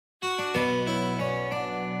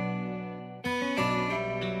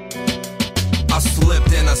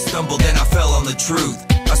slipped and I stumbled and I fell on the truth.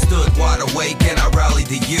 I stood wide awake and I rallied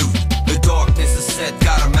the youth. The darkness is set,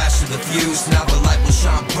 gotta master the fuse. Now the light will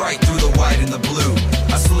shine bright through the white and the blue.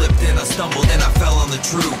 I slipped and I stumbled and I fell on the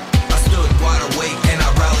truth. I stood wide awake and I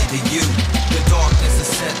rallied the youth. The darkness is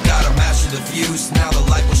set, gotta master the fuse. Now the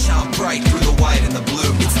light will shine bright through the white and the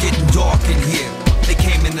blue. It's getting dark in here. They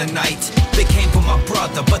came in the night. They came for my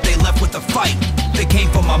brother, but they left with a fight. They came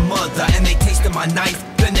for my mother and they tasted my knife.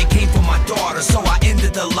 Then they came for my daughter, so I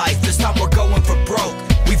ended the life. This time we're going for broke.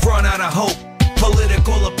 We've run out of hope.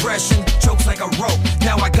 Political oppression chokes like a rope.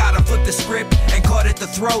 Now I gotta flip the script and cut at the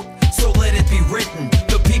throat. So let it be written,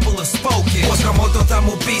 the people have spoken. Posgamoto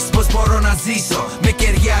tamu bis, pos boronaziso. Me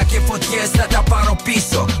quería que fotiesta tapar o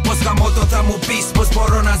piso. Posgamoto tamu bis, pos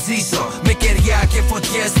boronaziso. Me quería que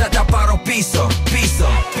fotiesta tapar o piso. Piso,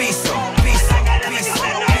 piso, piso, piso,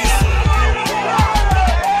 piso.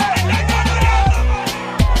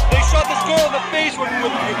 They shot this girl in the face with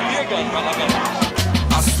beer gun.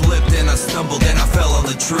 I slipped and I stumbled and I fell on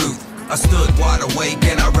the truth. I stood wide awake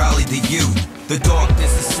and I rallied the youth. The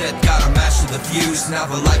darkness is set, gotta master the fuse. Now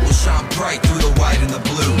the light will shine bright through the white and the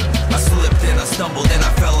blue. I slipped and I stumbled and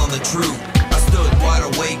I fell on the truth. I stood wide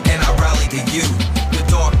awake and I rallied the youth. The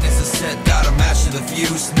darkness is set, gotta master the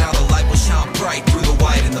fuse. Now the light will shine bright through the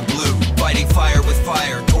white and the blue. Fighting fire with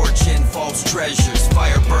fire, torching false treasures.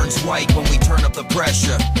 Fire burns white when we turn up the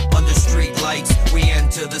pressure. Under street lights, we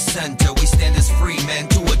enter the center. We stand as free men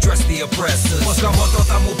to address the oppressors.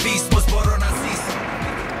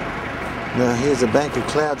 Now here's a bank of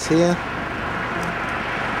clouds here.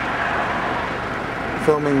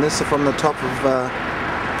 Filming this from the top of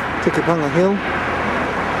Tikipunga Hill.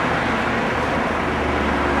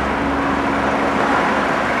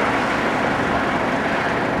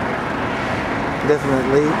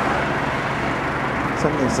 Definitely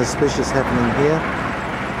something suspicious happening here.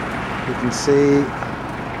 You can see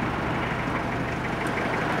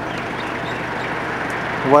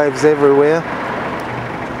waves everywhere.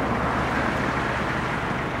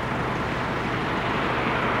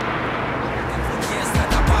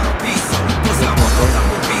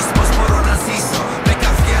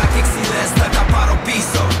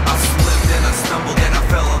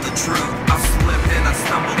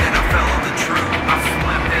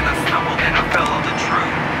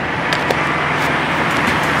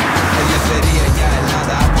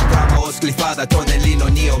 Τονελίνο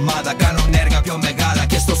νη ομάδα, κάνω έργα πιο μεγάλα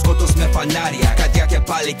και στο σκότος με φανάρια. Κατιά και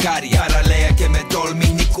παλικάρια, παραλέα και με τόλμη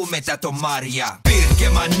νικούμε τα τομάρια. Πυρ και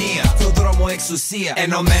μανία, στο δρόμο εξουσία.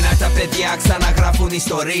 Ενωμένα τα παιδιά ξαναγράφουν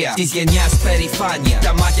ιστορία της γενιάς περηφάνεια,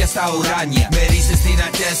 τα μάτια στα ουράνια. Με ρίζες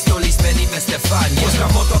δυνατές, στολισμένοι με στεφάνια. Πως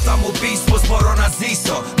γαμώτο θα μου πεις πως μπορώ να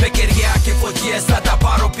ζήσω. Με κεριά και φωτιές θα τα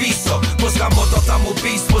πάρω πίσω. Πως γαμώτο θα μου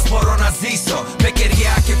πεις πως μπορώ να ζήσω. Με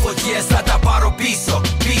κεριά και φωτιές θα τα πάρω πίσω.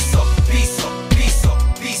 Πίσω, πίσω, πίσω,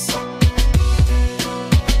 πίσω.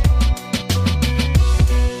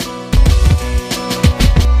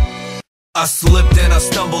 I slipped and I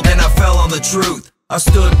stumbled and I fell on the truth. I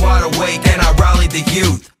stood wide awake and I rallied the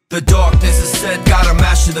youth. The darkness is set, gotta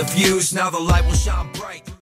master the fuse. Now the light will shine bright.